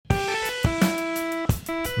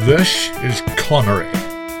This is Connery,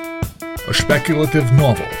 a speculative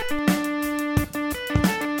novel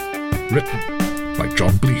written by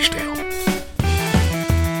John Bleasdale.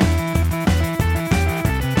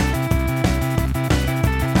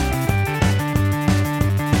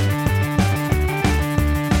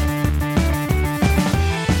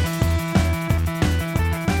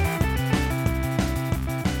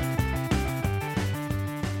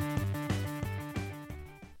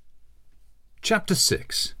 Chapter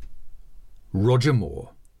 6. Roger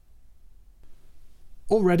Moore.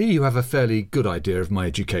 Already you have a fairly good idea of my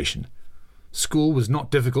education. School was not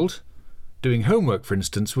difficult. Doing homework, for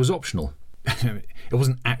instance, was optional. It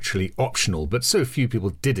wasn't actually optional, but so few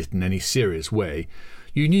people did it in any serious way,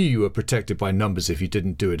 you knew you were protected by numbers if you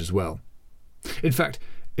didn't do it as well. In fact,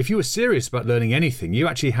 if you were serious about learning anything, you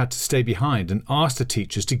actually had to stay behind and ask the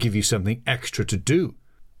teachers to give you something extra to do.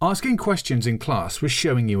 Asking questions in class was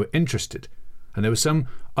showing you were interested. And there was some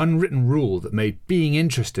unwritten rule that made being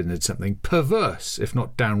interested in something perverse, if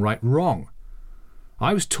not downright wrong.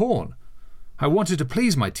 I was torn. I wanted to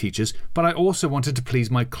please my teachers, but I also wanted to please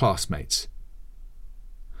my classmates.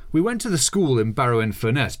 We went to the school in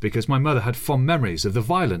Barrow-in-Furness because my mother had fond memories of the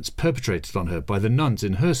violence perpetrated on her by the nuns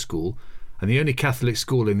in her school, and the only Catholic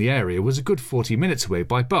school in the area was a good 40 minutes away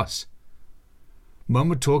by bus. Mum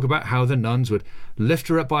would talk about how the nuns would lift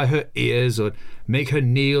her up by her ears or make her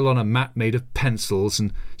kneel on a mat made of pencils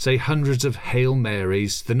and say hundreds of Hail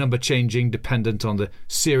Marys, the number changing dependent on the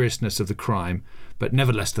seriousness of the crime, but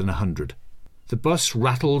never less than 100. The bus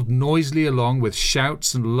rattled noisily along with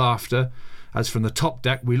shouts and laughter as from the top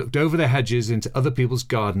deck we looked over the hedges into other people's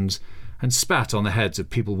gardens and spat on the heads of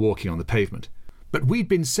people walking on the pavement. But we'd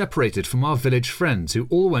been separated from our village friends who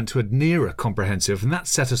all went to a nearer comprehensive, and that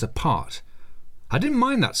set us apart. I didn't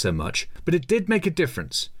mind that so much, but it did make a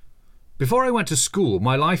difference. Before I went to school,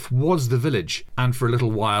 my life was the village, and for a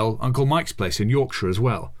little while Uncle Mike's place in Yorkshire as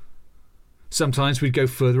well. Sometimes we'd go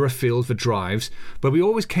further afield for drives, but we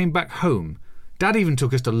always came back home. Dad even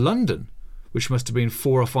took us to London, which must have been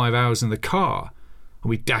 4 or 5 hours in the car, and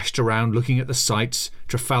we dashed around looking at the sights,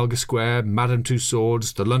 Trafalgar Square, Madame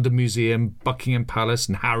Tussauds, the London Museum, Buckingham Palace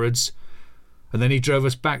and Harrods. And then he drove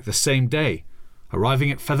us back the same day,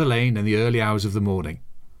 arriving at Feather Lane in the early hours of the morning.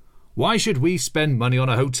 "Why should we spend money on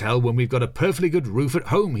a hotel when we've got a perfectly good roof at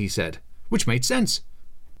home?" he said, which made sense.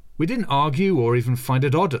 We didn't argue or even find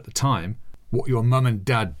it odd at the time. What your mum and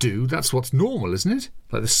dad do, that's what's normal, isn't it?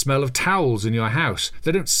 Like the smell of towels in your house.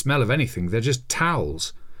 They don't smell of anything, they're just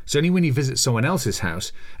towels. It's only when you visit someone else's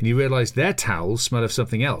house and you realise their towels smell of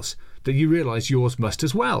something else that you realise yours must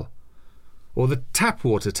as well. Or the tap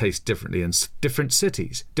water tastes differently in different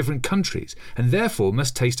cities, different countries, and therefore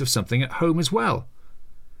must taste of something at home as well.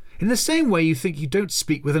 In the same way you think you don't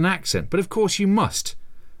speak with an accent, but of course you must.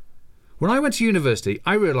 When I went to university,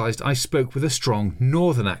 I realised I spoke with a strong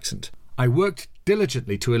northern accent. I worked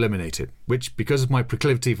diligently to eliminate it, which, because of my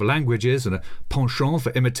proclivity for languages and a penchant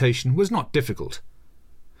for imitation, was not difficult.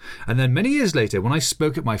 And then many years later, when I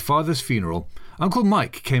spoke at my father's funeral, Uncle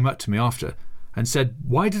Mike came up to me after and said,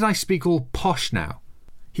 "Why did I speak all posh now?"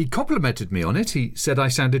 He complimented me on it. He said I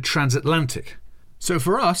sounded transatlantic. So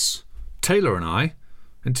for us, Taylor and I,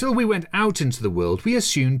 until we went out into the world, we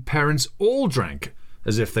assumed parents all drank,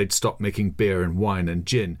 as if they'd stopped making beer and wine and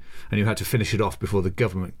gin, and you had to finish it off before the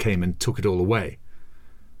government came and took it all away.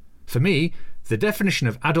 For me, the definition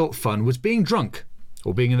of adult fun was being drunk,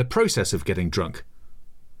 or being in the process of getting drunk.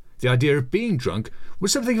 The idea of being drunk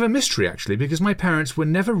was something of a mystery, actually, because my parents were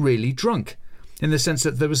never really drunk, in the sense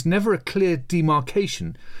that there was never a clear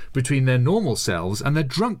demarcation between their normal selves and their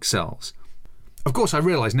drunk selves. Of course, I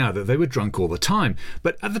realise now that they were drunk all the time,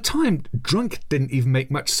 but at the time, drunk didn't even make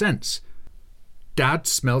much sense. Dad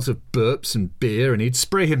smelt of burps and beer, and he'd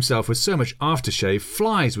spray himself with so much aftershave,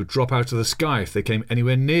 flies would drop out of the sky if they came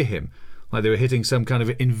anywhere near him, like they were hitting some kind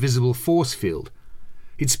of invisible force field.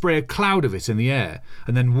 He'd spray a cloud of it in the air,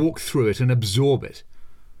 and then walk through it and absorb it.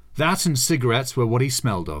 That and cigarettes were what he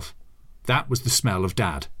smelled of. That was the smell of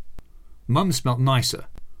Dad. Mum smelt nicer.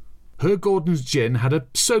 Her Gordon's gin had a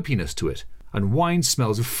soapiness to it, and wine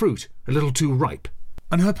smells of fruit, a little too ripe.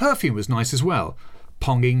 And her perfume was nice as well,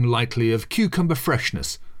 ponging lightly of cucumber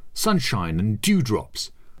freshness, sunshine and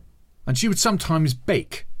dewdrops. And she would sometimes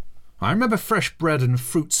bake. I remember fresh bread and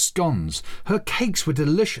fruit scones. Her cakes were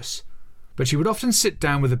delicious. But she would often sit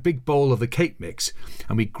down with a big bowl of the cake mix,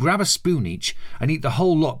 and we'd grab a spoon each and eat the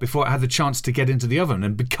whole lot before it had the chance to get into the oven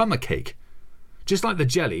and become a cake. Just like the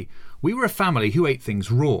jelly, we were a family who ate things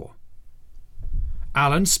raw.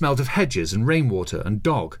 Alan smelled of hedges and rainwater and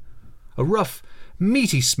dog, a rough,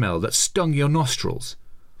 meaty smell that stung your nostrils.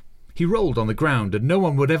 He rolled on the ground and no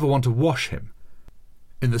one would ever want to wash him.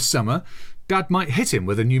 In the summer, Dad might hit him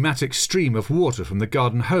with a pneumatic stream of water from the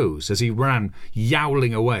garden hose as he ran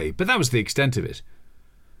yowling away, but that was the extent of it.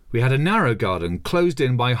 We had a narrow garden closed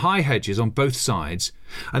in by high hedges on both sides,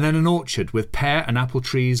 and then an orchard with pear and apple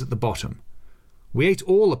trees at the bottom. We ate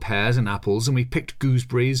all the pears and apples, and we picked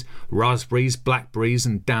gooseberries, raspberries, blackberries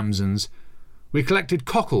and damsons. We collected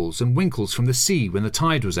cockles and winkles from the sea when the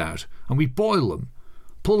tide was out, and we boil them,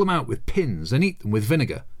 pull them out with pins and eat them with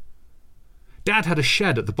vinegar. Dad had a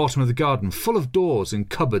shed at the bottom of the garden full of doors and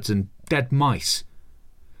cupboards and dead mice.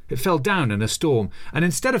 It fell down in a storm, and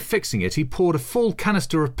instead of fixing it, he poured a full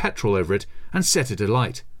canister of petrol over it and set it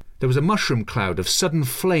alight. There was a mushroom cloud of sudden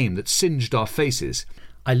flame that singed our faces.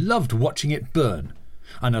 I loved watching it burn,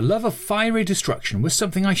 and a love of fiery destruction was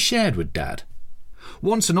something I shared with Dad.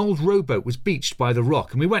 Once an old rowboat was beached by the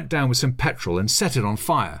rock, and we went down with some petrol and set it on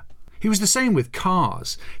fire. He was the same with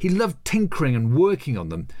cars. He loved tinkering and working on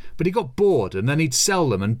them, but he got bored and then he'd sell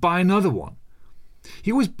them and buy another one.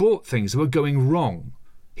 He always bought things that were going wrong.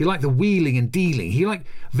 He liked the wheeling and dealing. He liked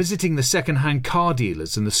visiting the second-hand car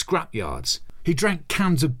dealers and the scrap yards. He drank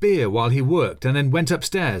cans of beer while he worked and then went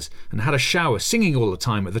upstairs and had a shower, singing all the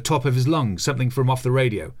time at the top of his lungs something from off the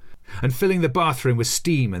radio, and filling the bathroom with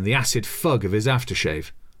steam and the acid fug of his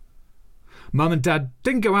aftershave. Mum and Dad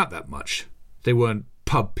didn't go out that much. They weren't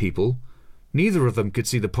pub people. Neither of them could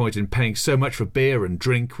see the point in paying so much for beer and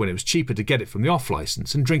drink when it was cheaper to get it from the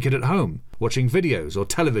off-licence and drink it at home, watching videos or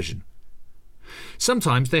television.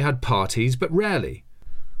 Sometimes they had parties, but rarely.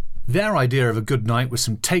 Their idea of a good night was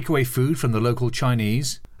some takeaway food from the local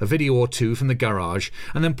Chinese, a video or two from the garage,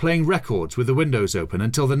 and then playing records with the windows open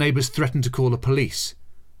until the neighbours threatened to call the police.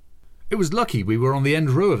 It was lucky we were on the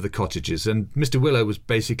end row of the cottages and Mr. Willow was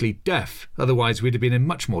basically deaf, otherwise we'd have been in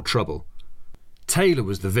much more trouble. Taylor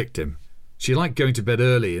was the victim. She liked going to bed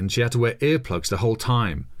early and she had to wear earplugs the whole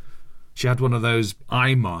time. She had one of those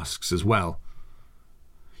eye masks as well.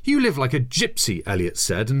 "You live like a gypsy," Elliot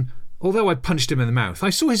said, and although I punched him in the mouth, I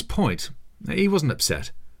saw his point. He wasn't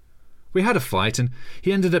upset. We had a fight, and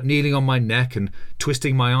he ended up kneeling on my neck and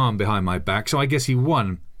twisting my arm behind my back, so I guess he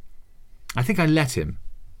won. I think I let him.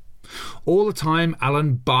 All the time,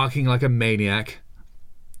 Alan barking like a maniac.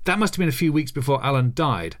 That must have been a few weeks before Alan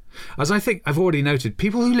died. As I think I've already noted,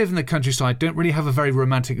 people who live in the countryside don't really have a very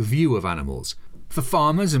romantic view of animals. For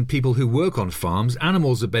farmers and people who work on farms,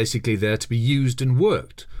 animals are basically there to be used and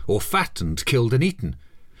worked, or fattened, killed and eaten.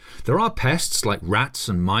 There are pests like rats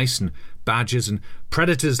and mice and badgers and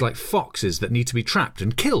predators like foxes that need to be trapped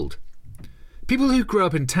and killed. People who grow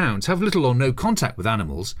up in towns have little or no contact with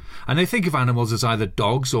animals, and they think of animals as either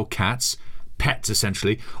dogs or cats, pets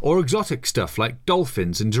essentially, or exotic stuff like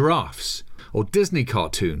dolphins and giraffes, or Disney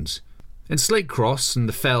cartoons. In Slate Cross and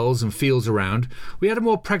the fells and fields around, we had a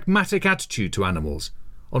more pragmatic attitude to animals,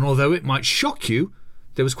 and although it might shock you,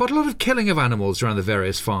 there was quite a lot of killing of animals around the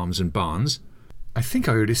various farms and barns. I think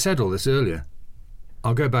I already said all this earlier.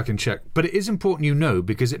 I'll go back and check, but it is important you know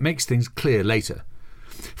because it makes things clear later.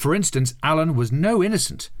 For instance, Alan was no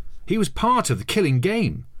innocent. He was part of the killing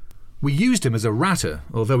game. We used him as a ratter,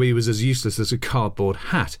 although he was as useless as a cardboard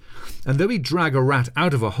hat, and though he'd drag a rat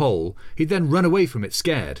out of a hole, he'd then run away from it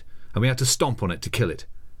scared, and we had to stomp on it to kill it.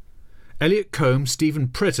 Elliot Combe, Stephen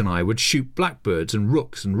Pritt and I would shoot blackbirds and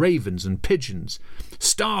rooks and ravens and pigeons,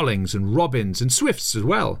 starlings and robins and swifts as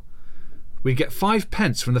well. We'd get 5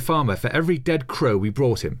 pence from the farmer for every dead crow we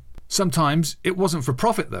brought him. Sometimes it wasn't for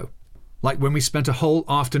profit though, like when we spent a whole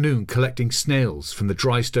afternoon collecting snails from the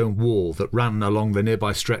dry stone wall that ran along the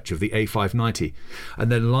nearby stretch of the A590,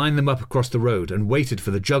 and then lined them up across the road and waited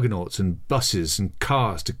for the juggernauts and buses and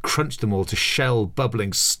cars to crunch them all to shell,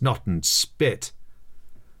 bubbling snot and spit.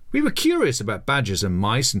 We were curious about badgers and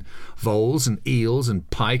mice and voles and eels and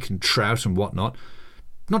pike and trout and whatnot,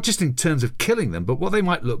 not just in terms of killing them, but what they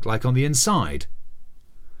might look like on the inside.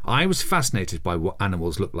 I was fascinated by what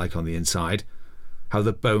animals looked like on the inside, how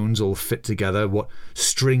the bones all fit together, what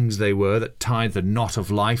strings they were that tied the knot of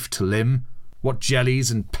life to limb, what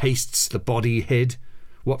jellies and pastes the body hid,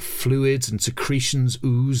 what fluids and secretions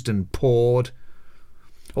oozed and poured.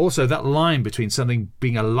 Also that line between something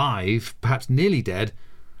being alive, perhaps nearly dead,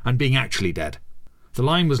 and being actually dead. The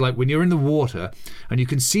line was like when you're in the water and you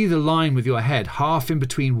can see the line with your head half in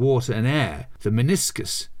between water and air, the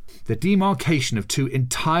meniscus, the demarcation of two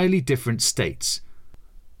entirely different states.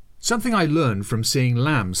 Something I learned from seeing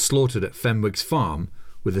lambs slaughtered at Fenwick's farm,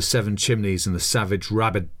 with the 7 chimneys and the savage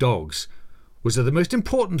rabid dogs, was that the most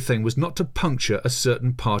important thing was not to puncture a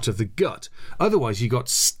certain part of the gut, otherwise you got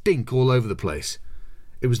stink all over the place.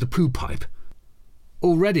 It was the poo pipe.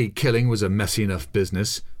 Already killing was a messy enough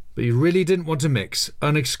business, but you really didn't want to mix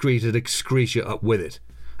unexcreted excretia up with it,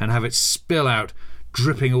 and have it spill out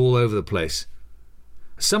dripping all over the place.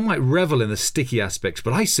 Some might revel in the sticky aspects,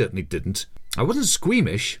 but I certainly didn't. I wasn't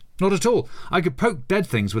squeamish, not at all. I could poke dead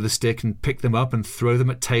things with a stick and pick them up and throw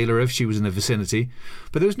them at Taylor if she was in the vicinity,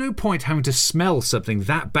 but there was no point having to smell something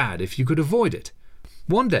that bad if you could avoid it.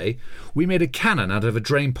 One day, we made a cannon out of a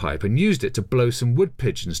drain pipe and used it to blow some wood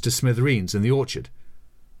pigeons to smithereens in the orchard.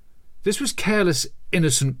 This was careless,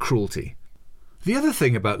 innocent cruelty. The other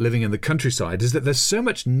thing about living in the countryside is that there's so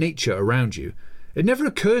much nature around you, it never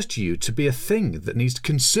occurs to you to be a thing that needs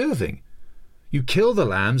conserving. You kill the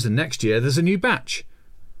lambs and next year there's a new batch.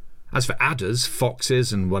 As for adders,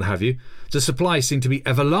 foxes and what have you, the supply seemed to be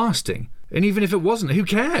everlasting, and even if it wasn't, who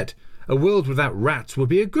cared? A world without rats would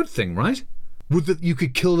be a good thing, right? Would that you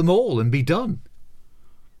could kill them all and be done.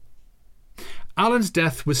 Alan's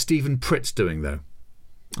death was Stephen Pritt's doing, though.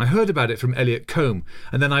 I heard about it from Elliot Combe,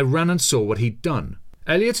 and then I ran and saw what he'd done.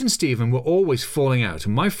 Elliot and Stephen were always falling out,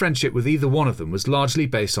 and my friendship with either one of them was largely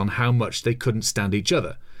based on how much they couldn't stand each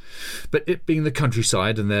other. But it being the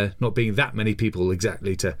countryside, and there not being that many people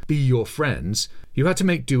exactly to be your friends, you had to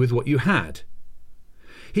make do with what you had.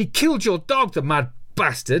 "He killed your dog, the mad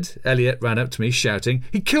bastard!" Elliot ran up to me, shouting.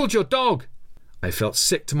 "He killed your dog!" I felt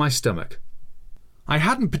sick to my stomach. I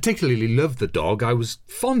hadn't particularly loved the dog. I was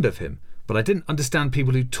fond of him, but I didn't understand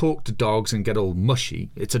people who talk to dogs and get all mushy.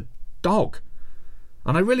 It's a dog.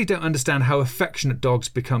 And I really don't understand how affectionate dogs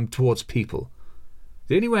become towards people.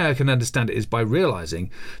 The only way I can understand it is by realising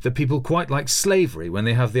that people quite like slavery when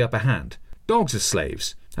they have the upper hand. Dogs are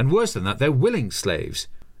slaves, and worse than that, they're willing slaves.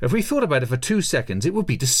 If we thought about it for 2 seconds, it would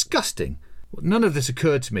be disgusting. None of this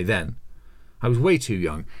occurred to me then. I was way too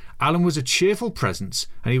young. Alan was a cheerful presence,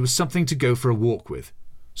 and he was something to go for a walk with.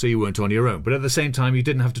 So you weren't on your own, but at the same time you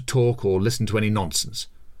didn't have to talk or listen to any nonsense.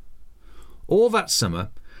 All that summer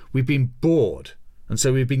we've been bored, and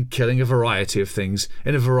so we've been killing a variety of things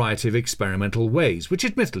in a variety of experimental ways, which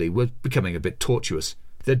admittedly were becoming a bit tortuous.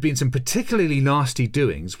 There'd been some particularly nasty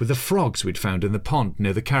doings with the frogs we'd found in the pond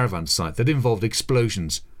near the caravan site that involved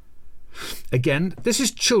explosions. Again, this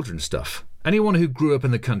is children's stuff. Anyone who grew up in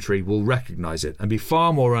the country will recognise it and be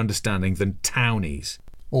far more understanding than townies.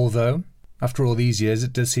 Although, after all these years,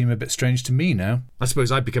 it does seem a bit strange to me now. I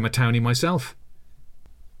suppose I'd become a townie myself.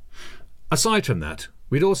 Aside from that,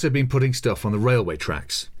 we'd also been putting stuff on the railway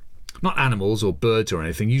tracks. Not animals or birds or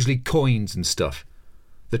anything, usually coins and stuff.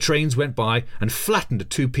 The trains went by and flattened a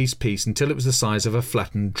 2-piece piece until it was the size of a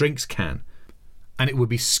flattened drinks can, and it would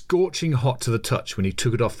be scorching hot to the touch when you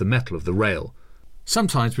took it off the metal of the rail.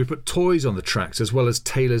 Sometimes we put toys on the tracks as well as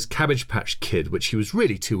Taylor's Cabbage Patch Kid, which he was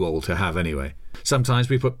really too old to have anyway. Sometimes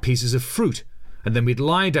we put pieces of fruit, and then we'd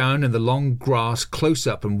lie down in the long grass close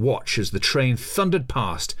up and watch as the train thundered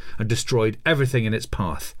past and destroyed everything in its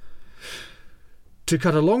path. To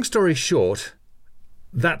cut a long story short,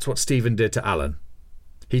 that's what Stephen did to Alan.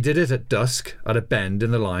 He did it at dusk at a bend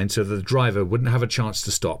in the line so that the driver wouldn't have a chance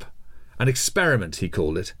to stop. An experiment, he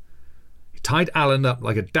called it. He tied Alan up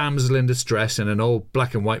like a damsel in distress in an old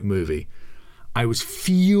black and white movie. I was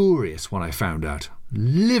furious when I found out.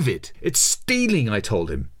 Livid. It's stealing, I told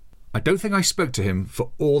him. I don't think I spoke to him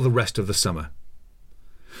for all the rest of the summer.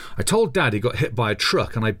 I told Dad he got hit by a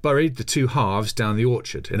truck and I buried the 2 halves down the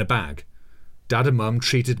orchard in a bag. Dad and Mum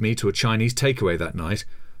treated me to a Chinese takeaway that night,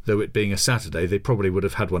 though it being a Saturday they probably would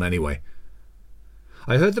have had one anyway.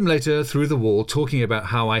 I heard them later through the wall talking about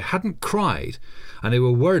how I hadn't cried and they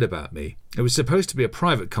were worried about me. It was supposed to be a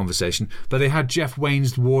private conversation, but they had Jeff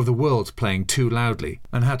Wayne's War of the Worlds playing too loudly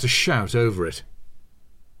and had to shout over it.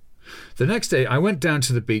 The next day I went down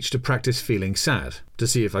to the beach to practice feeling sad, to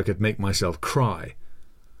see if I could make myself cry.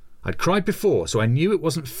 I'd cried before, so I knew it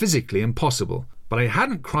wasn't physically impossible, but I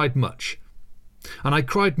hadn't cried much. And I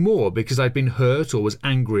cried more because I'd been hurt or was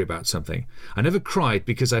angry about something. I never cried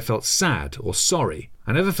because I felt sad or sorry.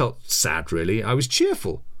 I never felt sad, really. I was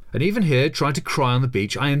cheerful. And even here, trying to cry on the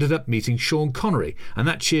beach, I ended up meeting Sean Connery, and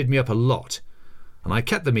that cheered me up a lot. And I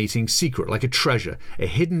kept the meeting secret like a treasure, a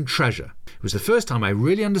hidden treasure. It was the first time I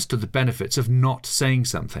really understood the benefits of not saying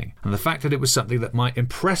something, and the fact that it was something that might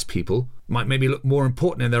impress people, might make me look more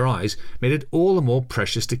important in their eyes, made it all the more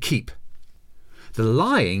precious to keep. The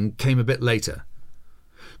lying came a bit later.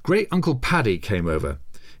 Great Uncle Paddy came over.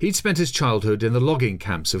 He'd spent his childhood in the logging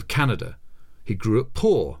camps of Canada. He grew up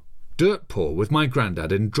poor, dirt poor, with my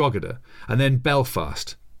granddad in Drogheda, and then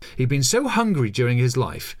Belfast. He'd been so hungry during his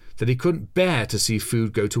life that he couldn't bear to see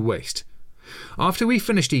food go to waste. After we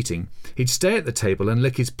finished eating, he'd stay at the table and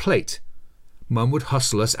lick his plate. Mum would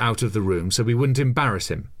hustle us out of the room so we wouldn't embarrass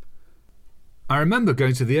him. I remember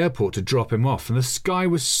going to the airport to drop him off, and the sky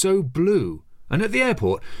was so blue. And at the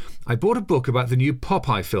airport, I bought a book about the new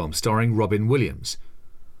Popeye film starring Robin Williams.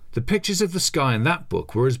 The pictures of the sky in that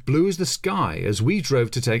book were as blue as the sky as we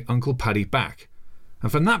drove to take Uncle Paddy back.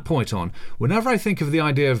 And from that point on, whenever I think of the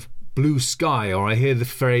idea of blue sky or I hear the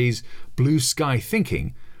phrase blue sky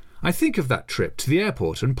thinking, I think of that trip to the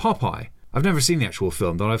airport and Popeye. I've never seen the actual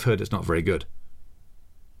film, though I've heard it's not very good.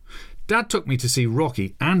 Dad took me to see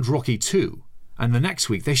Rocky and Rocky 2, and the next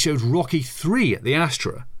week they showed Rocky 3 at the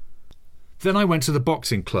Astra. Then I went to the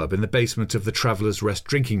boxing club in the basement of the Travellers' Rest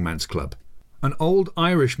Drinking Man's Club. An old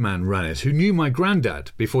Irish man ran it who knew my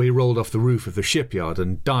granddad before he rolled off the roof of the shipyard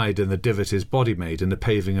and died in the divot his body made in the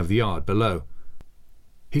paving of the yard below.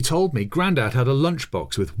 He told me Grandad had a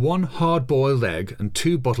lunchbox with 1 hard-boiled egg and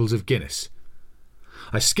 2 bottles of Guinness.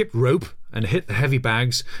 I skipped rope and hit the heavy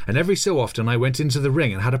bags, and every so often I went into the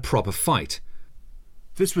ring and had a proper fight.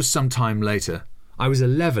 This was some time later. I was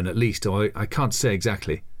 11 at least, or I can't say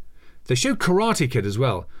exactly. They showed Karate Kid as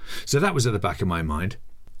well, so that was at the back of my mind.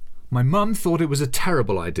 My mum thought it was a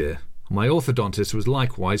terrible idea. My orthodontist was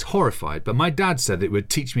likewise horrified, but my dad said it would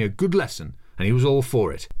teach me a good lesson, and he was all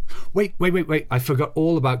for it. Wait, I forgot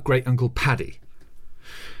all about Great Uncle Paddy.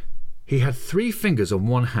 He had 3 fingers on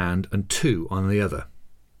one hand and 2 on the other.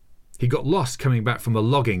 He got lost coming back from a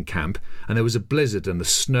logging camp, and there was a blizzard, and the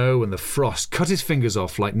snow and the frost cut his fingers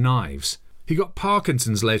off like knives. He got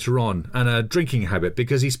Parkinson's later on, and a drinking habit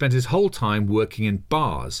because he spent his whole time working in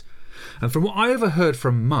bars. And from what I overheard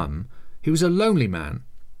from Mum, he was a lonely man,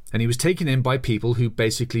 and he was taken in by people who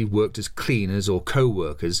basically worked as cleaners or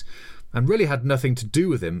co-workers, and really had nothing to do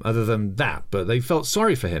with him other than that, but they felt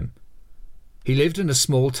sorry for him. He lived in a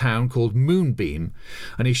small town called Moonbeam,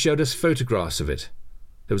 and he showed us photographs of it.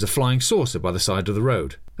 There was a flying saucer by the side of the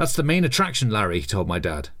road. That's the main attraction, Larry, he told my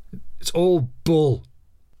dad. It's all bull.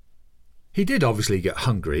 He did obviously get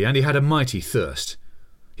hungry, and he had a mighty thirst.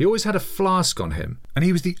 He always had a flask on him, and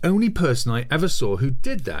he was the only person I ever saw who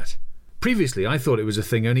did that. Previously, I thought it was a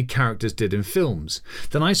thing only characters did in films.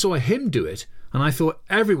 Then I saw him do it, and I thought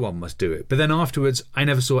everyone must do it. But then afterwards, I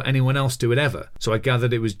never saw anyone else do it ever, so I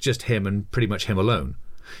gathered it was just him and pretty much him alone.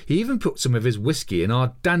 He even put some of his whiskey in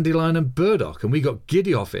our dandelion and burdock, and we got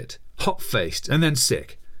giddy off it, hot-faced, and then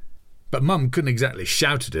sick. But Mum couldn't exactly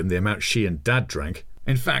shout at him the amount she and Dad drank.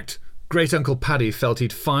 In fact, Great Uncle Paddy felt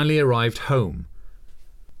he'd finally arrived home.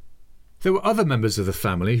 There were other members of the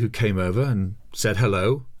family who came over and said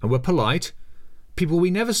hello and were polite. People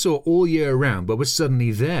we never saw all year round but were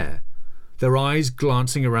suddenly there, their eyes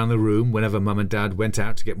glancing around the room whenever Mum and Dad went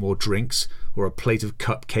out to get more drinks or a plate of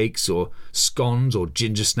cupcakes or scones or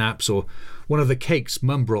ginger snaps or one of the cakes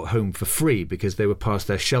Mum brought home for free because they were past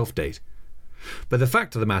their shelf date. But the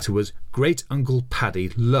fact of the matter was Great Uncle Paddy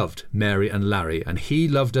loved Mary and Larry, and he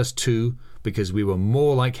loved us too because we were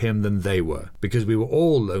more like him than they were, because we were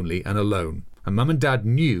all lonely and alone, and Mum and Dad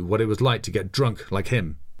knew what it was like to get drunk like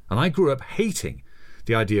him. And I grew up hating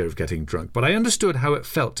the idea of getting drunk, but I understood how it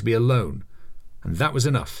felt to be alone, and that was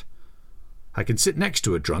enough. I can sit next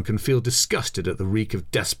to a drunk and feel disgusted at the reek of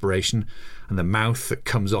desperation and the mouth that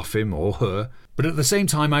comes off him or her, but at the same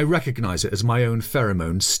time I recognise it as my own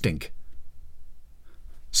pheromones stink.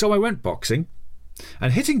 So I went boxing,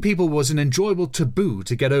 and hitting people was an enjoyable taboo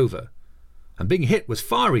to get over, and being hit was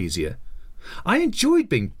far easier. I enjoyed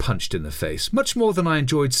being punched in the face, much more than I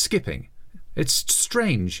enjoyed skipping. It's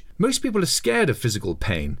strange. Most people are scared of physical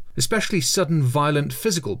pain, especially sudden violent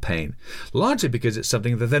physical pain, largely because it's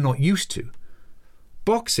something that they're not used to.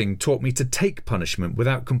 Boxing taught me to take punishment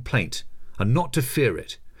without complaint, and not to fear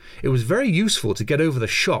it. It was very useful to get over the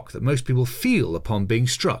shock that most people feel upon being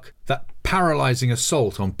struck, that paralysing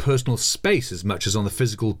assault on personal space as much as on the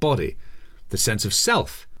physical body, the sense of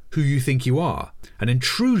self, who you think you are, an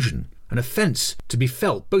intrusion, an offence to be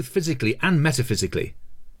felt both physically and metaphysically.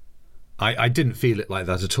 I didn't feel it like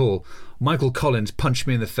that at all. Michael Collins punched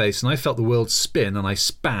me in the face and I felt the world spin and I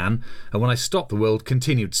span, and when I stopped the world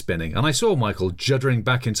continued spinning, and I saw Michael juddering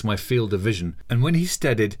back into my field of vision, and when he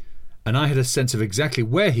steadied and I had a sense of exactly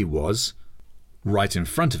where he was, right in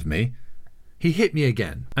front of me, he hit me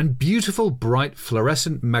again, and beautiful bright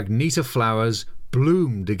fluorescent magenta flowers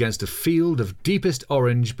bloomed against a field of deepest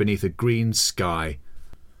orange beneath a green sky.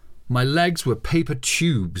 My legs were paper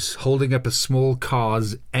tubes holding up a small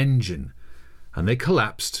car's engine, and they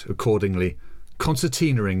collapsed accordingly,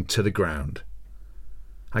 concertinaing to the ground.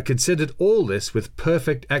 I considered all this with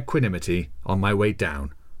perfect equanimity on my way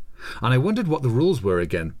down, and I wondered what the rules were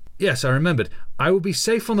again. Yes, I remembered. I would be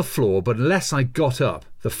safe on the floor, but unless I got up,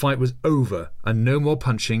 the fight was over and no more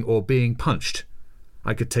punching or being punched.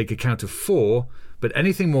 I could take a count of 4, but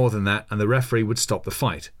anything more than that and the referee would stop the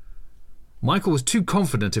fight. Michael was too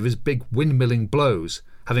confident of his big windmilling blows,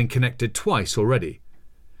 having connected twice already.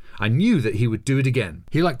 I knew that he would do it again.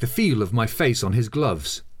 He liked the feel of my face on his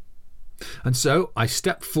gloves. And so I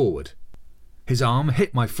stepped forward. His arm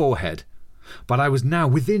hit my forehead, but I was now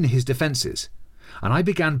within his defences, and I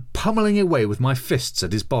began pummelling away with my fists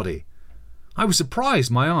at his body. I was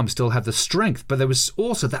surprised my arm still had the strength, but there was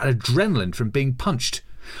also that adrenaline from being punched,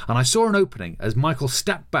 and I saw an opening as Michael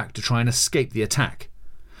stepped back to try and escape the attack.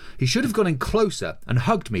 He should have gone in closer and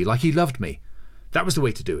hugged me like he loved me. That was the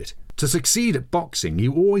way to do it. To succeed at boxing,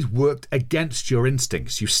 you always worked against your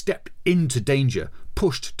instincts. You stepped into danger,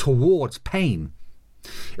 pushed towards pain.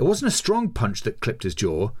 It wasn't a strong punch that clipped his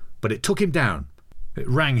jaw, but it took him down. It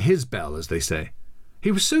rang his bell, as they say.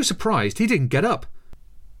 He was so surprised he didn't get up.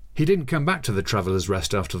 He didn't come back to the Traveller's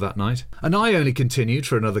Rest after that night, and I only continued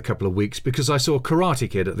for another couple of weeks because I saw Karate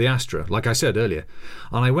Kid at the Astra, like I said earlier,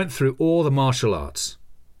 and I went through all the martial arts.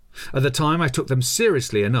 At the time I took them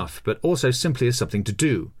seriously enough, but also simply as something to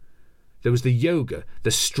do. There was the yoga,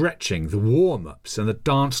 the stretching, the warm-ups, and the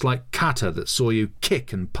dance like kata that saw you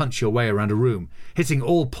kick and punch your way around a room, hitting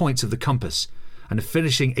all points of the compass, and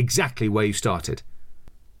finishing exactly where you started.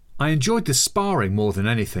 I enjoyed the sparring more than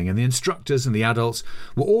anything, and the instructors and the adults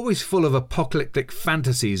were always full of apocalyptic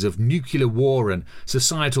fantasies of nuclear war and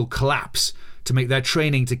societal collapse to make their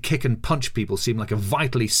training to kick and punch people seem like a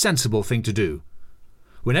vitally sensible thing to do.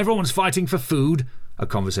 When everyone's fighting for food, a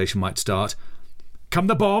conversation might start. Come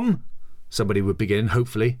the bomb, somebody would begin,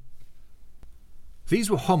 hopefully.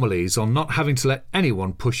 These were homilies on not having to let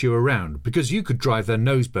anyone push you around because you could drive their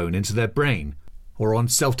nose bone into their brain, or on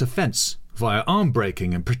self-defence via arm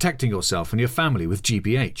breaking and protecting yourself and your family with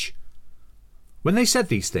GBH. When they said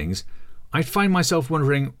these things, I'd find myself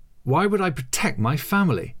wondering, why would I protect my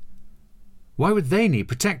family? Why would they need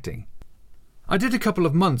protecting? I did a couple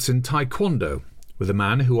of months in Taekwondo with a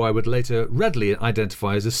man who I would later readily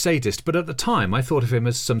identify as a sadist, but at the time I thought of him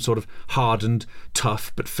as some sort of hardened,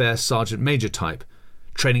 tough but fair Sergeant Major type,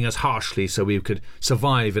 training us harshly so we could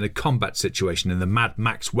survive in a combat situation in the Mad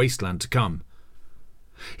Max wasteland to come.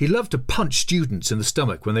 He loved to punch students in the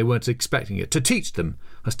stomach when they weren't expecting it, to teach them,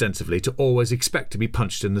 ostensibly, to always expect to be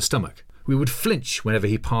punched in the stomach. We would flinch whenever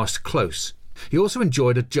he passed close. He also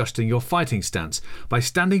enjoyed adjusting your fighting stance by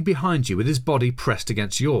standing behind you with his body pressed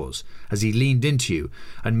against yours as he leaned into you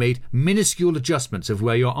and made minuscule adjustments of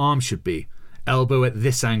where your arm should be, elbow at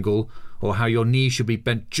this angle, or how your knee should be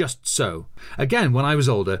bent just so. Again, when I was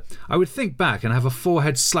older, I would think back and have a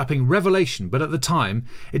forehead-slapping revelation, but at the time,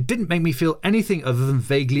 it didn't make me feel anything other than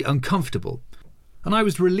vaguely uncomfortable. And I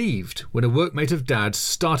was relieved when a workmate of Dad's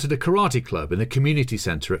started a karate club in the community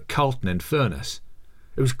centre at Carlton in Furness.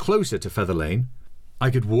 It was closer to Feather Lane.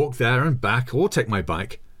 I could walk there and back or take my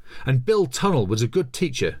bike, and Bill Tunnell was a good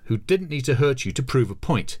teacher who didn't need to hurt you to prove a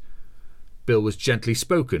point. Bill was gently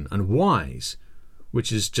spoken and wise,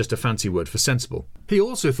 which is just a fancy word for sensible. He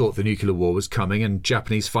also thought the nuclear war was coming and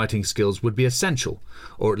Japanese fighting skills would be essential,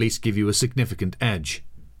 or at least give you a significant edge.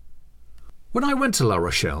 When I went to La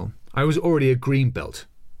Rochelle, I was already a green belt,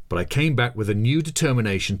 but I came back with a new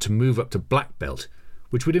determination to move up to black belt,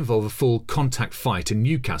 which would involve a full contact fight in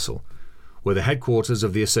Newcastle, where the headquarters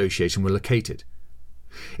of the association were located.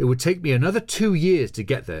 It would take me another 2 years to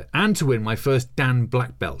get there and to win my first Dan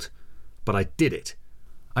black belt, but I did it.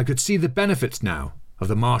 I could see the benefits now of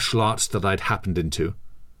the martial arts that I'd happened into.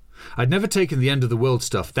 I'd never taken the end of the world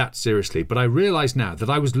stuff that seriously, but I realised now that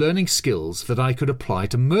I was learning skills that I could apply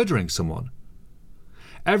to murdering someone.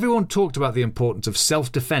 Everyone talked about the importance of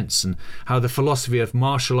self-defence and how the philosophy of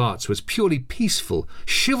martial arts was purely peaceful,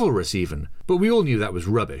 chivalrous even, but we all knew that was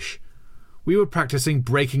rubbish. We were practising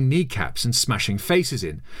breaking kneecaps and smashing faces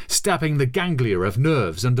in, stabbing the ganglia of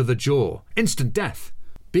nerves under the jaw, instant death.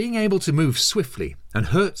 Being able to move swiftly and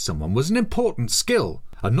hurt someone was an important skill,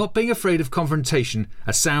 and not being afraid of confrontation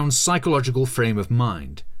a sound psychological frame of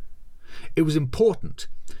mind. It was important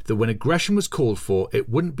that when aggression was called for, it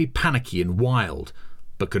wouldn't be panicky and wild,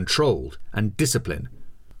 but controlled and disciplined.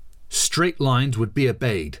 Straight lines would be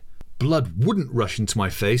obeyed, blood wouldn't rush into my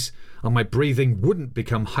face, and my breathing wouldn't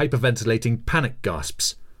become hyperventilating panic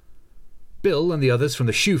gasps. Bill and the others from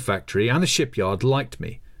the shoe factory and the shipyard liked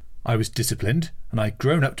me. I was disciplined, and I'd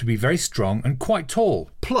grown up to be very strong and quite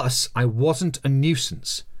tall. Plus, I wasn't a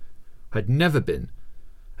nuisance. I'd never been.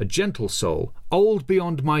 A gentle soul, old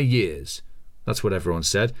beyond my years. That's what everyone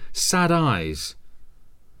said. Sad eyes.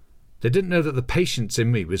 They didn't know that the patience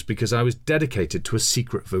in me was because I was dedicated to a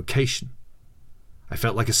secret vocation. I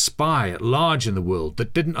felt like a spy at large in the world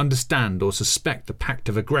that didn't understand or suspect the pact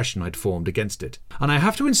of aggression I'd formed against it. And I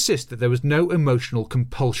have to insist that there was no emotional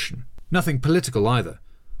compulsion. Nothing political either.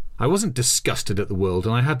 I wasn't disgusted at the world,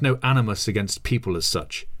 and I had no animus against people as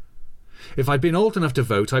such. If I'd been old enough to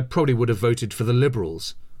vote, I probably would have voted for the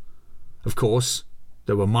Liberals. Of course,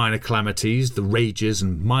 There were minor calamities, the rages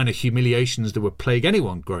and minor humiliations that would plague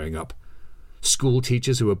anyone growing up. School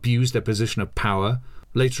teachers who abused their position of power,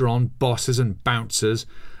 later on bosses and bouncers,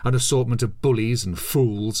 an assortment of bullies and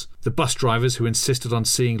fools, the bus drivers who insisted on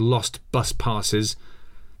seeing lost bus passes,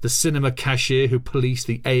 the cinema cashier who policed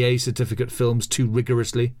the AA certificate films too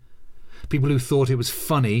rigorously, people who thought it was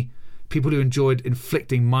funny, people who enjoyed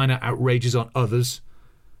inflicting minor outrages on others.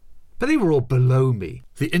 But they were all below me,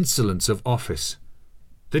 the insolence of office.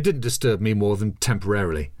 They didn't disturb me more than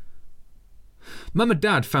temporarily. Mum and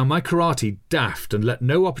Dad found my karate daft and let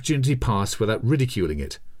no opportunity pass without ridiculing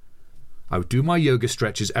it. I would do my yoga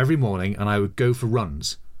stretches every morning and I would go for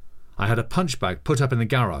runs. I had a punch bag put up in the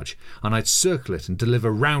garage and I'd circle it and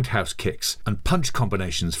deliver roundhouse kicks and punch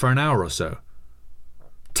combinations for an hour or so.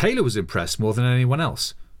 Taylor was impressed more than anyone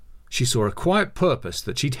else. She saw a quiet purpose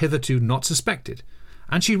that she'd hitherto not suspected,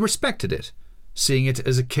 and she respected it, seeing it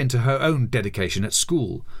as akin to her own dedication at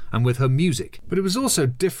school and with her music. But it was also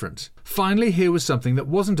different. Finally, here was something that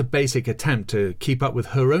wasn't a basic attempt to keep up with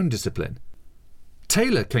her own discipline.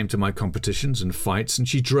 Taylor came to my competitions and fights, and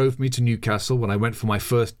she drove me to Newcastle when I went for my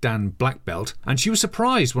first Dan black belt, and she was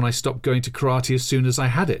surprised when I stopped going to karate as soon as I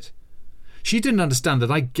had it. She didn't understand that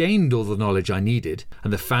I gained all the knowledge I needed,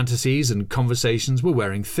 and the fantasies and conversations were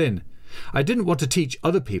wearing thin. I didn't want to teach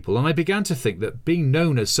other people, and I began to think that being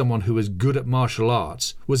known as someone who was good at martial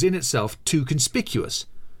arts was in itself too conspicuous.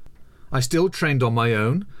 I still trained on my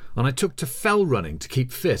own, and I took to fell running to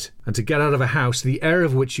keep fit and to get out of a house the air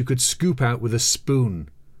of which you could scoop out with a spoon.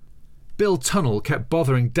 Bill Tunnell kept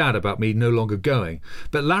bothering Dad about me no longer going,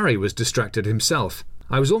 but Larry was distracted himself.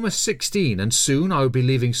 I was almost 16 and soon I would be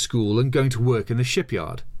leaving school and going to work in the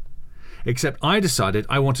shipyard. Except I decided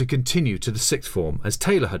I wanted to continue to the sixth form, as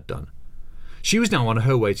Taylor had done. She was now on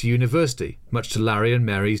her way to university, much to Larry and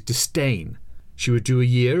Mary's disdain. She would do a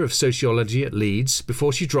year of sociology at Leeds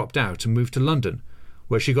before she dropped out and moved to London,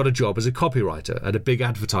 where she got a job as a copywriter at a big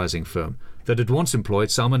advertising firm that had once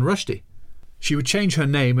employed Salman Rushdie. She would change her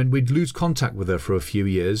name and we'd lose contact with her for a few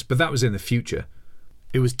years, but that was in the future.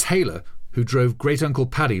 It was Taylor who drove Great-Uncle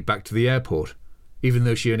Paddy back to the airport, even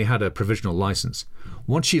though she only had a provisional licence.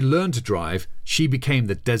 Once she learned to drive, she became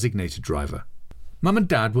the designated driver. Mum and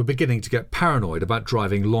Dad were beginning to get paranoid about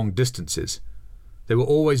driving long distances. They were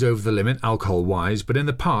always over the limit alcohol-wise, but in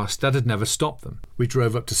the past that had never stopped them. We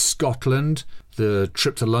drove up to Scotland, the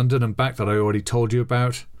trip to London and back that I already told you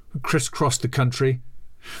about. We crisscrossed the country.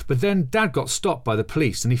 But then Dad got stopped by the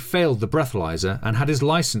police and he failed the breathalyzer and had his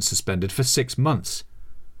licence suspended for 6 months.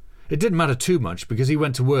 It didn't matter too much because he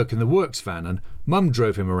went to work in the works van and Mum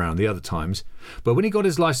drove him around the other times, but when he got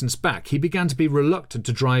his licence back he began to be reluctant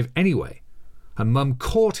to drive anyway, and Mum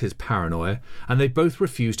caught his paranoia and they both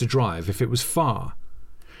refused to drive if it was far.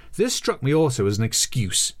 This struck me also as an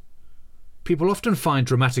excuse. People often find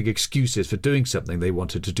dramatic excuses for doing something they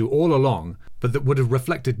wanted to do all along, but that would have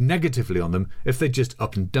reflected negatively on them if they'd just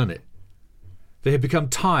up and done it. They had become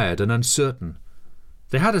tired and uncertain.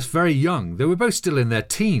 They had us very young. They were both still in their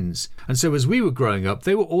teens, and so as we were growing up,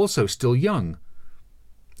 they were also still young.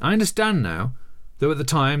 I understand now, though at the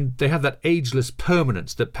time they had that ageless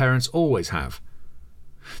permanence that parents always have.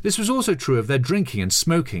 This was also true of their drinking and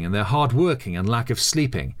smoking and their hard working and lack of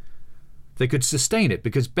sleeping. They could sustain it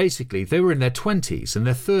because basically they were in their 20s and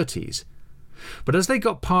their 30s. But as they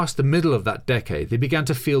got past the middle of that decade, they began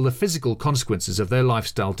to feel the physical consequences of their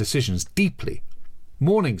lifestyle decisions deeply.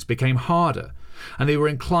 Mornings became harder, and they were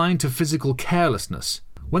inclined to physical carelessness.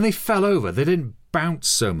 When they fell over, they didn't bounce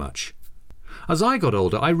so much. As I got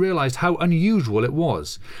older, I realised how unusual it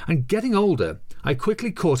was, and getting older, I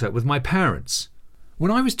quickly caught up with my parents. When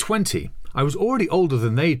I was 20, I was already older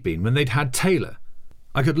than they'd been when they'd had Taylor.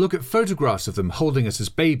 I could look at photographs of them holding us as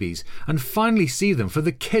babies and finally see them for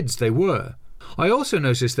the kids they were. I also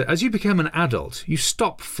noticed that as you become an adult, you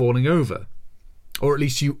stop falling over. Or at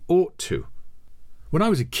least you ought to. When I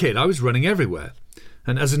was a kid, I was running everywhere,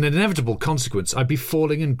 and as an inevitable consequence, I'd be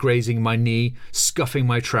falling and grazing my knee, scuffing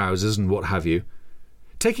my trousers and what have you.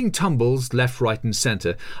 Taking tumbles left, right and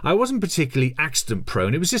centre, I wasn't particularly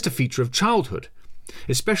accident-prone, it was just a feature of childhood.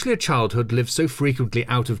 Especially a childhood lived so frequently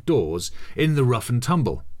out of doors, in the rough and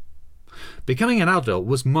tumble. Becoming an adult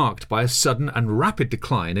was marked by a sudden and rapid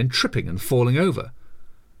decline in tripping and falling over.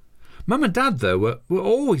 Mum and Dad, though, were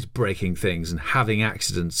always breaking things and having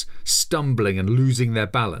accidents, stumbling and losing their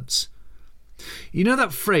balance. You know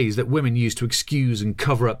that phrase that women use to excuse and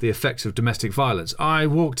cover up the effects of domestic violence? I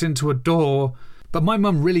walked into a door. But my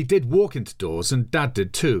mum really did walk into doors, and Dad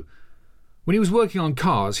did too. When he was working on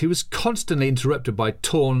cars, he was constantly interrupted by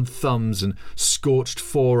torn thumbs and scorched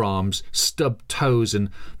forearms, stubbed toes and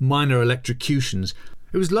minor electrocutions,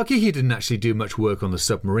 It was lucky he didn't actually do much work on the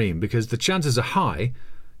submarine, because the chances are high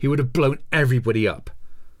he would have blown everybody up.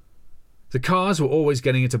 The cars were always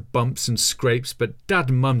getting into bumps and scrapes, but Dad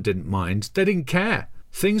and Mum didn't mind. They didn't care.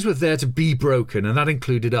 Things were there to be broken, and that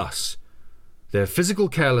included us. Their physical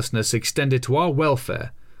carelessness extended to our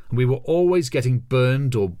welfare, and we were always getting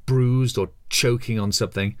burned or bruised or choking on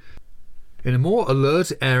something. In a more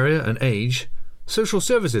alert area and age, social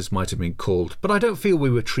services might have been called, but I don't feel we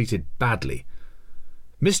were treated badly.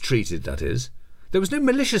 Mistreated, that is. There was no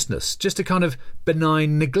maliciousness, just a kind of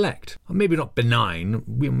benign neglect. Or maybe not benign.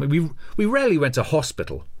 We rarely went to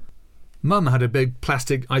hospital. Mum had a big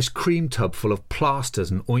plastic ice cream tub full of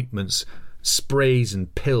plasters and ointments, sprays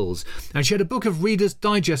and pills, and she had a book of Reader's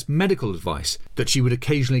Digest medical advice that she would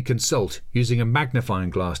occasionally consult, using a magnifying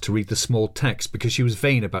glass to read the small text because she was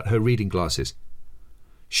vain about her reading glasses.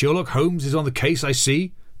 "Sherlock Holmes is on the case, I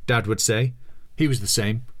see," Dad would say. He was the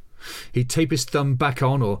same. He'd tape his thumb back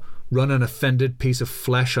on or run an offended piece of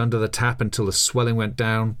flesh under the tap until the swelling went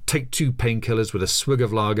down, take 2 painkillers with a swig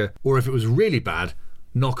of lager, or if it was really bad,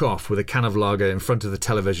 knock off with a can of lager in front of the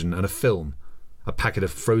television and a film, a packet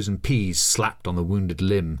of frozen peas slapped on the wounded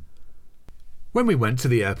limb. When we went to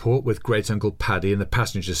the airport with Great-Uncle Paddy in the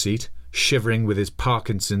passenger seat, shivering with his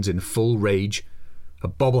Parkinson's in full rage, a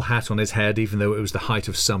bobble hat on his head even though it was the height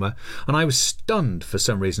of summer, and I was stunned for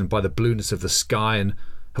some reason by the blueness of the sky and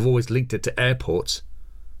have always linked it to airports.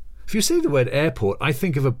 If you say the word airport, I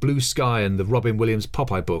think of a blue sky and the Robin Williams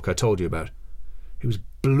Popeye book I told you about. It was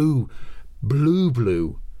blue.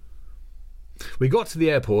 We got to the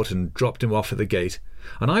airport and dropped him off at the gate,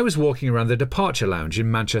 and I was walking around the departure lounge in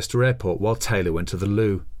Manchester Airport while Taylor went to the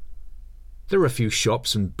loo. There were a few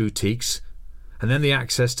shops and boutiques, and then the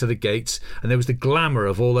access to the gates, and there was the glamour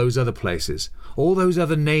of all those other places, all those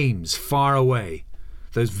other names far away,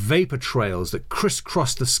 those vapour trails that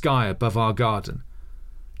crisscrossed the sky above our garden.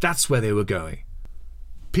 That's where they were going.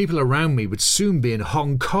 People around me would soon be in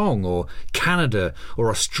Hong Kong or Canada or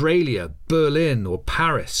Australia, Berlin or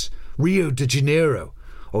Paris, Rio de Janeiro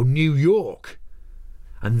or New York.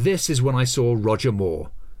 And this is when I saw Roger Moore.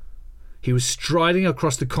 He was striding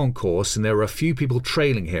across the concourse and there were a few people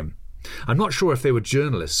trailing him. I'm not sure if they were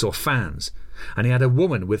journalists or fans, and he had a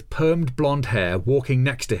woman with permed blonde hair walking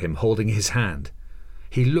next to him holding his hand.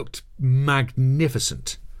 He looked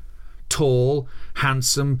magnificent. Tall,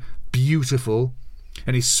 handsome, beautiful,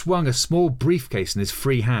 and he swung a small briefcase in his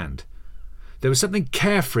free hand. There was something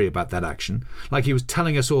carefree about that action, like he was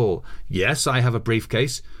telling us all, "Yes, I have a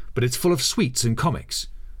briefcase, but it's full of sweets and comics."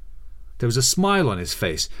 There was a smile on his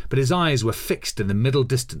face, but his eyes were fixed in the middle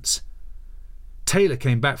distance. Taylor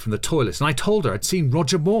came back from the toilet, and I told her I'd seen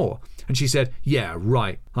Roger Moore, and she said, "Yeah,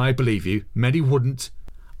 right, I believe you. Many wouldn't."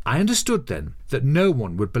 I understood then that no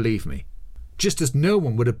one would believe me, just as no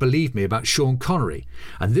one would have believed me about Sean Connery,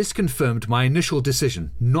 and this confirmed my initial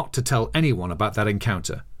decision not to tell anyone about that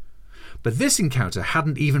encounter. But this encounter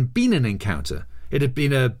hadn't even been an encounter. It had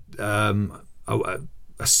been a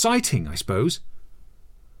sighting, I suppose.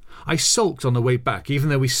 I sulked on the way back, even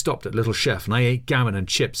though we stopped at Little Chef, and I ate gammon and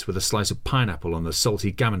chips with a slice of pineapple on the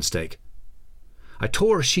salty gammon steak. I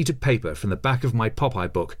tore a sheet of paper from the back of my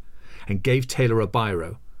Popeye book and gave Taylor a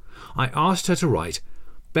biro. I asked her to write,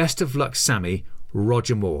 "Best of luck, Sammy,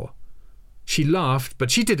 Roger Moore." She laughed,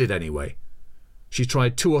 but she did it anyway. She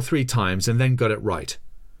tried 2 or 3 times and then got it right.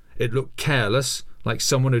 It looked careless, like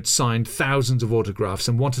someone who'd signed thousands of autographs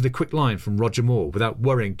and wanted a quick line from Roger Moore without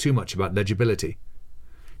worrying too much about legibility.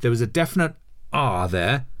 There was a definite R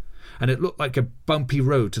there, and it looked like a bumpy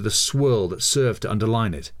road to the swirl that served to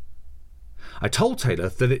underline it. I told Taylor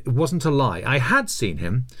that it wasn't a lie. I had seen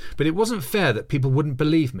him, but it wasn't fair that people wouldn't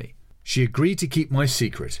believe me. She agreed to keep my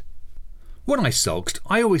secret. When I sulked,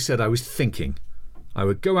 I always said I was thinking. I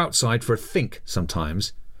would go outside for a think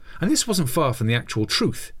sometimes, and this wasn't far from the actual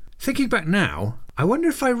truth. Thinking back now, I wonder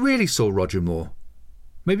if I really saw Roger Moore.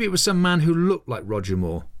 Maybe it was some man who looked like Roger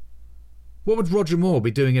Moore. What would Roger Moore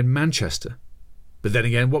be doing in Manchester? But then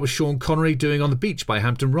again, what was Sean Connery doing on the beach by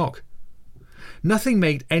Hampton Rock? Nothing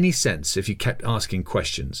made any sense if you kept asking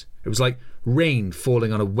questions. It was like rain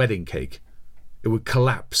falling on a wedding cake. It would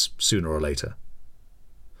collapse sooner or later.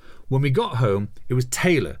 When we got home, it was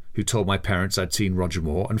Taylor who told my parents I'd seen Roger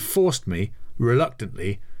Moore and forced me,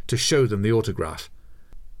 reluctantly, to show them the autograph.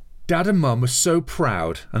 Dad and Mum were so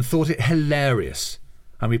proud and thought it hilarious,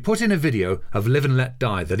 and we put in a video of Live and Let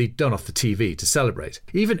Die that he'd done off the TV to celebrate,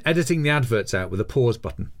 even editing the adverts out with a pause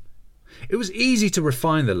button. It was easy to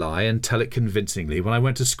refine the lie and tell it convincingly when I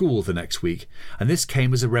went to school the next week, and this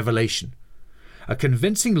came as a revelation. A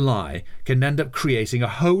convincing lie can end up creating a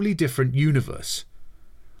wholly different universe.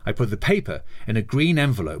 I put the paper in a green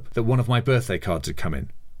envelope that one of my birthday cards had come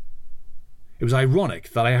in. It was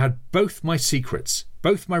ironic that I had both my secrets,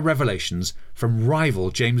 both my revelations, from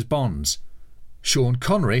rival James Bonds. Sean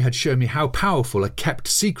Connery had shown me how powerful a kept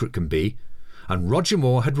secret can be, and Roger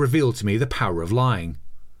Moore had revealed to me the power of lying.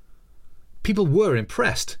 People were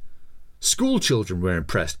impressed. School children were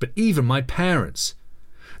impressed, but even my parents.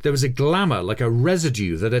 There was a glamour, like a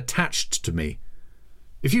residue, that attached to me.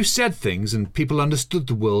 If you said things and people understood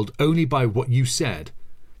the world only by what you said,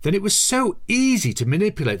 then it was so easy to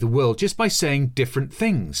manipulate the world just by saying different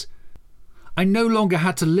things. I no longer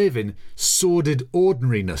had to live in sordid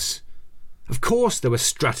ordinariness. Of course there were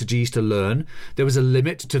strategies to learn, there was a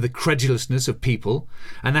limit to the credulousness of people,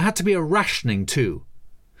 and there had to be a rationing too.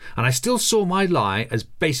 And I still saw my lie as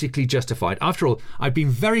basically justified. After all, I'd been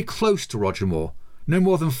very close to Roger Moore, no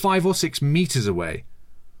more than 5 or 6 metres away.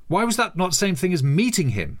 Why was that not the same thing as meeting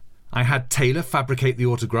him? I had Taylor fabricate the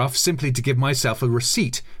autograph simply to give myself a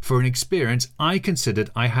receipt for an experience I considered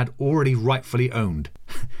I had already rightfully owned.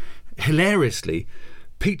 Hilariously,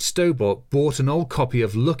 Pete Stobart bought an old copy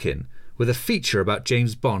of Look-In with a feature about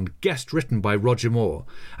James Bond, guest written by Roger Moore,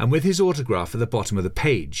 and with his autograph at the bottom of the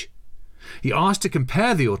page. He asked to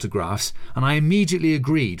compare the autographs, and I immediately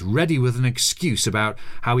agreed, ready with an excuse about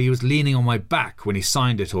how he was leaning on my back when he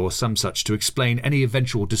signed it or some such to explain any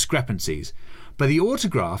eventual discrepancies. But the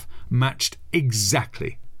autograph matched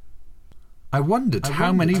exactly. I wondered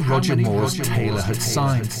how many Roger Moore's Taylor had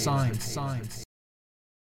signed.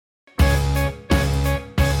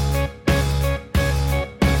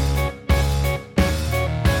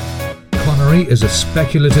 Connery is a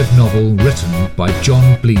speculative novel written by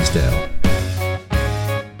John Bleasdale.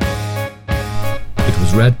 It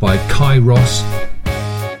was read by Kai Ross,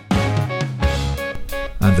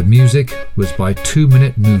 and the music was by 2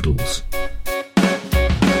 Minute Noodles.